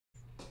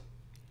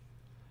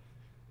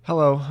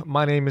Hello,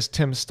 my name is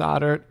Tim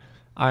Stoddart.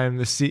 I am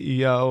the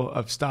CEO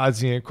of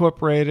Stodzy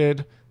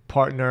Incorporated,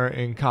 partner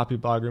in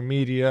Copyblogger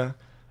Media,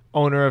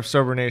 owner of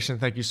Sober Nation.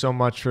 Thank you so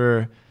much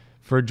for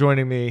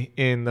joining me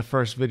in the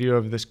first video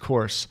of this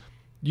course.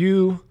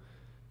 You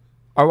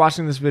are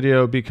watching this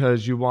video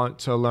because you want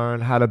to learn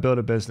how to build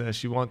a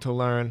business. You want to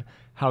learn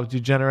how to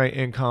generate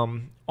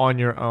income on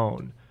your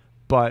own,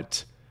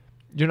 but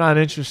you're not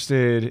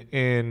interested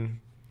in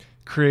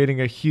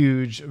creating a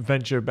huge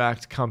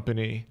venture-backed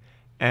company,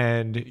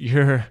 and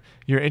you're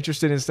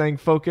interested in staying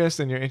focused,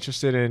 and you're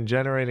interested in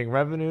generating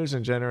revenues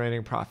and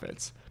generating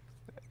profits.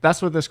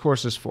 That's what this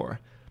course is for.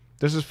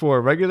 This is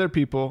for regular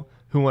people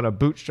who want to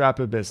bootstrap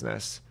a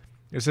business.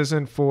 This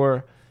isn't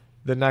for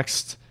the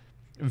next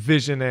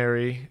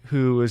visionary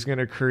who is going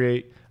to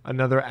create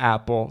another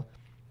Apple.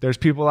 There's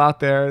people out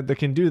there that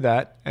can do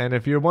that, and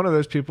if you're one of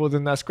those people,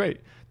 then that's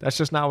great. That's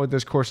just not what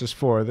this course is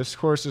for. This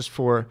course is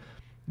for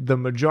the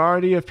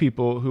majority of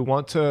people who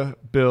want to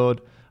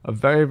build a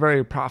very,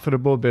 very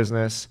profitable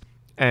business,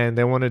 and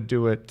they want to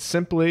do it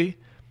simply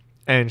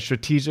and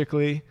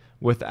strategically,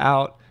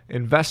 without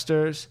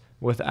investors,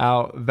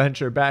 without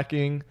venture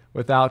backing,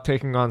 without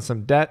taking on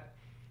some debt.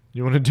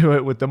 You want to do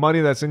it with the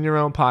money that's in your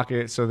own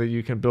pocket so that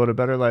you can build a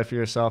better life for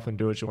yourself and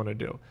do what you want to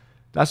do.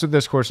 That's what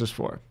this course is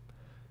for.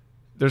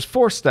 There's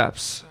 4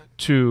 steps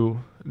to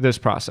this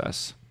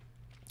process,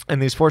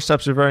 and these 4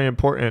 steps are very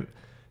important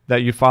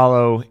that you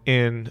follow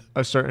in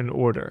a certain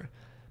order,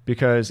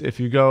 because if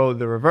you go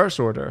the reverse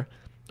order,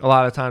 a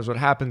lot of times what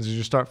happens is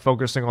you start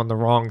focusing on the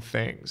wrong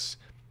things,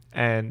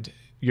 and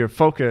your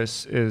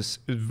focus is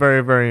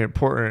very, very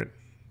important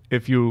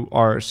if you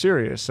are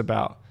serious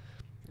about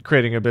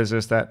creating a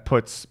business that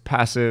puts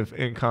passive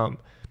income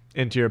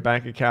into your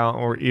bank account,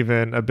 or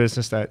even a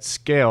business that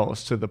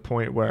scales to the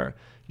point where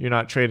you're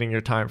not trading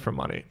your time for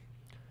money.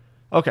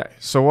 Okay,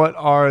 so what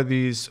are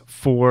these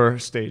 4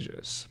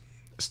 stages?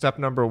 Step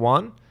number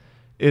 1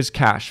 is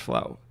cash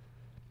flow.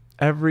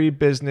 Every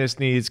business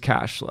needs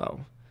cash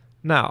flow.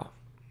 Now,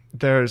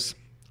 there's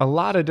a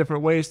lot of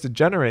different ways to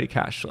generate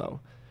cash flow.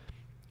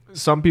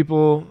 Some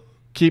people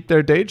keep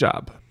their day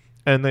job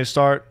and they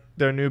start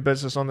their new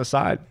business on the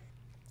side.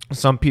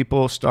 Some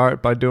people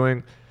start by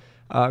doing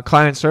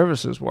client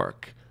services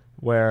work,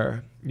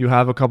 where you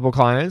have a couple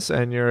clients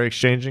and you're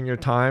exchanging your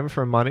time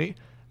for money.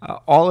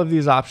 All of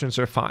these options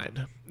are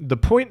fine. The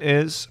point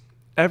is,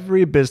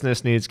 every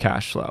business needs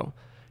cash flow.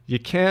 You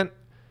can't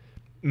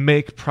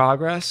make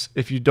progress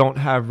if you don't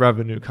have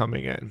revenue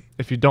coming in,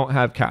 if you don't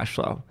have cash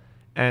flow.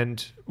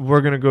 And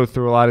we're going to go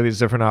through a lot of these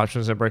different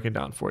options and break it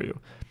down for you.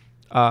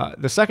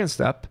 The second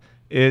step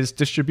is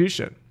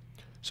distribution.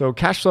 So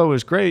cash flow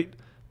is great,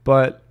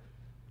 but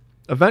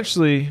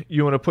eventually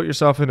you want to put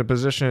yourself in a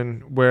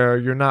position where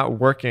you're not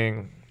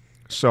working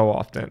so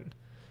often.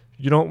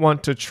 You don't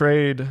want to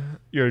trade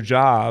your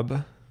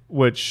job,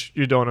 which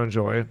you don't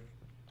enjoy,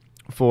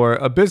 for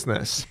a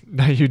business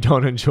that you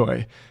don't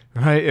enjoy,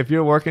 right? If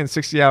you're working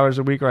 60 hours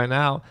a week right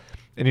now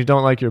and you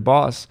don't like your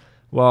boss,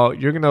 well,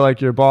 you're going to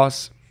like your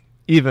boss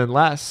even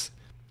less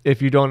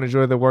if you don't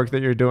enjoy the work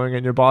that you're doing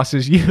and your boss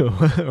is you,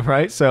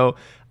 right? So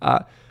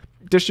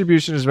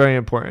distribution is very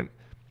important.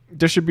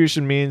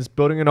 Distribution means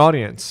building an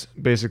audience,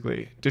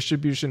 basically.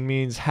 Distribution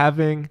means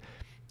having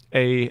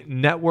a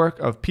network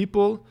of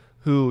people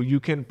who you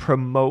can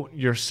promote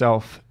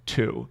yourself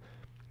to.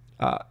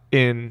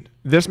 In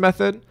this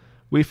method,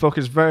 we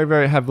focus very,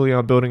 very heavily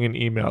on building an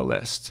email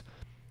list,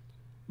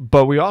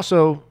 but we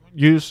also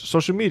use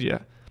social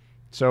media.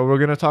 So we're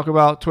going to talk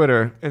about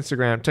Twitter,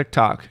 Instagram,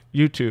 TikTok,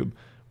 YouTube.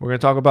 We're going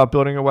to talk about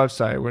building a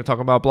website. We're going to talk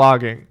about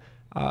blogging.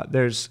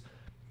 There's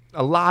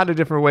a lot of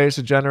different ways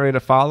to generate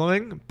a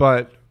following,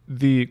 but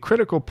the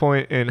critical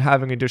point in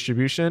having a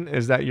distribution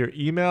is that your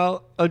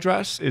email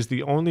address is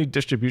the only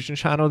distribution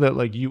channel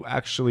that you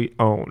actually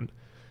own.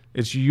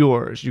 It's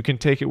yours. You can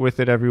take it with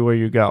it everywhere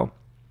you go.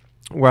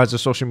 Whereas a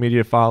social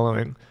media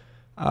following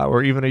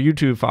or even a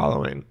YouTube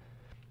following,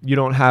 you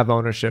don't have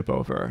ownership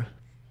over.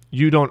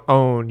 You don't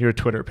own your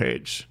Twitter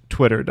page.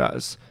 Twitter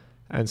does.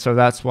 And so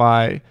that's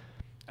why,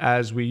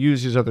 as we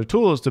use these other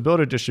tools to build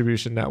a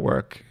distribution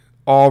network,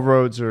 all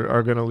roads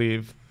are going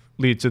to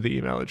lead to the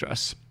email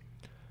address.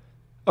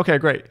 Okay,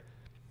 great.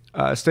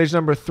 Stage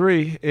number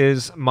 3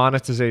 is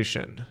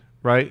monetization,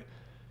 right?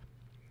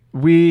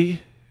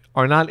 We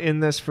are not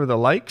in this for the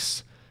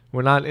likes.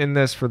 We're not in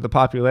this for the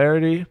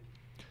popularity.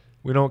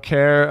 We don't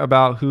care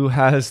about who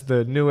has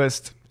the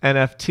newest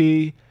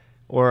NFT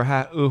or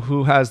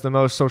who has the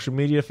most social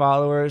media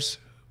followers.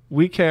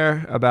 We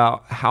care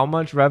about how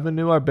much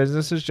revenue our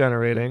business is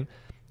generating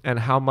and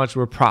how much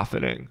we're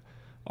profiting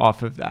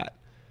off of that.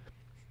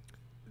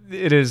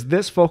 It is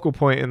this focal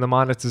point in the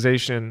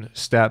monetization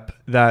step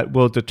that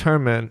will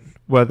determine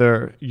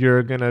whether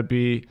you're going to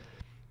be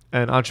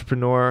an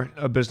entrepreneur,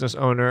 a business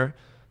owner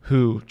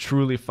who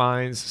truly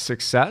finds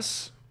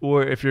success,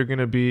 or if you're going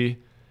to be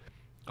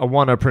a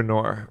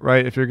wanapreneur,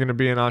 right? If you're going to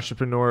be an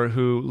entrepreneur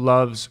who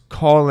loves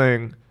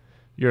calling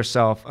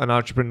yourself an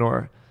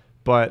entrepreneur,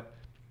 but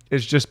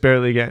is just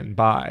barely getting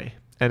by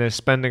and is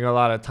spending a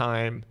lot of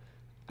time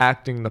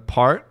acting the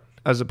part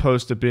as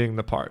opposed to being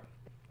the part.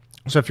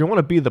 So if you want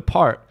to be the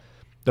part,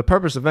 the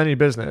purpose of any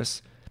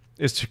business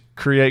is to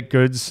create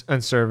goods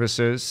and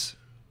services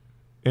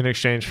in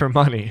exchange for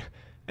money.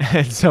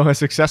 And so a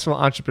successful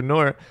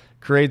entrepreneur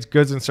creates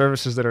goods and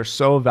services that are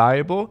so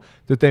valuable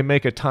that they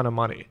make a ton of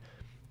money.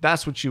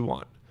 That's what you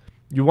want.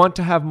 You want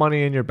to have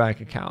money in your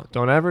bank account.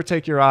 Don't ever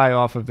take your eye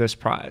off of this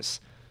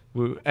prize.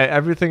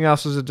 Everything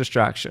else is a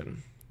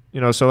distraction.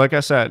 So like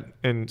I said,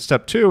 in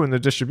step 2, in the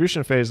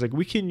distribution phase, like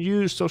we can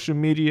use social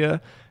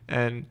media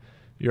and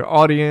your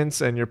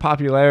audience and your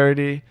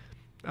popularity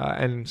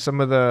and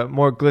some of the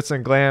more glitz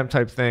and glam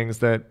type things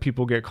that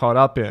people get caught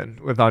up in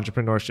with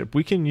entrepreneurship.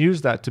 We can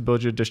use that to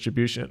build your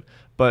distribution.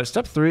 But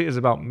step 3 is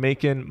about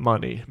making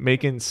money,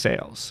 making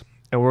sales.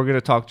 And we're going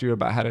to talk to you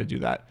about how to do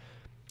that.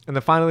 And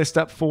then finally,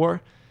 step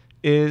 4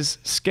 is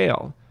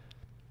scale.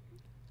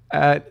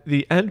 At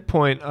the end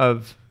point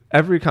of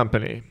every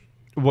company,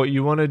 what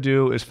you want to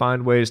do is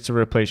find ways to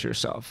replace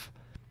yourself.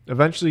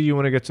 Eventually, you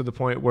want to get to the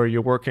point where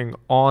you're working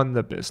on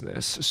the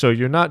business. So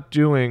you're not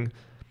doing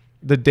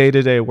the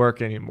day-to-day work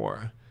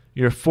anymore.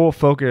 Your full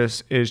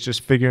focus is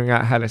just figuring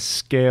out how to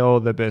scale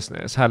the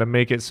business, how to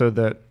make it so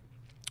that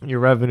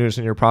your revenues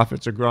and your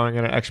profits are growing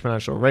at an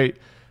exponential rate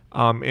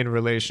in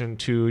relation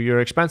to your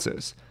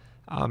expenses.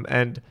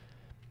 And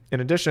in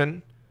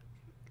addition,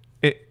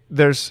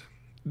 there's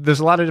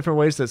a lot of different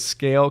ways that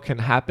scale can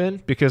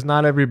happen because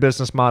not every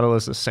business model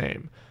is the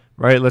same,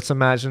 right? Let's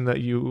imagine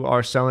that you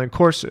are selling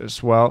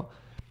courses. Well,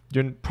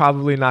 you're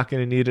probably not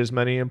going to need as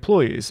many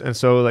employees. And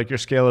so like your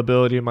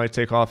scalability might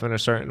take off in a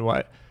certain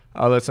way.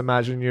 Let's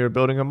imagine you're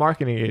building a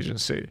marketing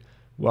agency.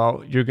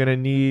 Well, you're going to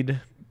need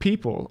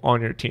people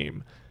on your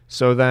team.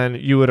 So then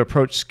you would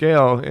approach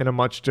scale in a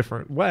much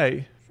different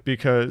way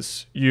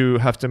because you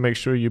have to make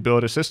sure you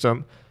build a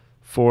system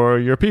for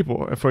your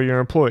people and for your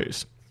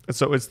employees. And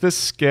so it's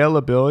this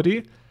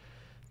scalability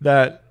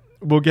that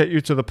will get you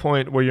to the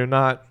point where you're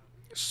not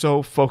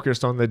so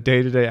focused on the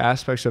day-to-day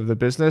aspects of the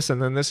business.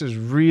 And then this is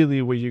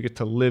really where you get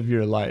to live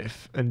your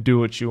life and do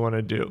what you want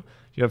to do.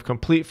 You have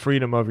complete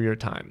freedom over your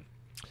time.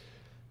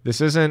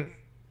 This isn't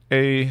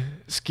a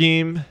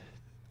scheme.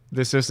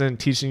 This isn't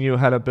teaching you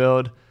how to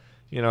build,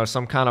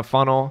 some kind of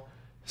funnel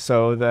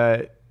so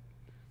that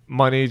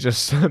money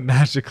just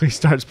magically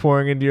starts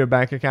pouring into your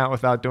bank account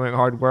without doing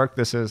hard work.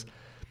 This is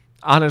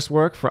honest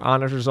work for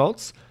honest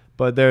results.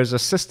 But there's a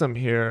system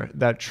here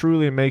that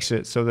truly makes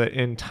it so that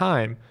in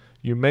time,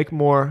 you make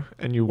more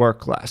and you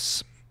work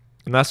less.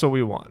 And that's what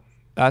we want.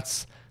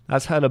 That's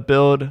how to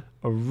build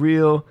a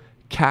real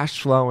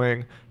cash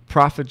flowing,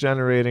 profit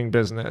generating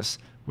business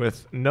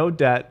with no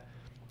debt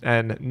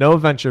and no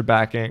venture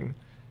backing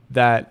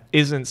that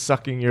isn't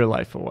sucking your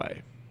life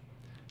away.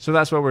 So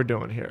that's what we're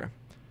doing here.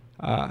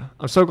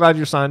 I'm so glad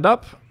you signed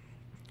up.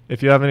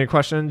 If you have any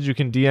questions, you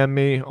can DM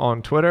me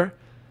on Twitter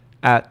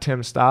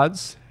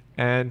 @TimStods,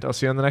 and I'll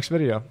see you on the next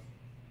video.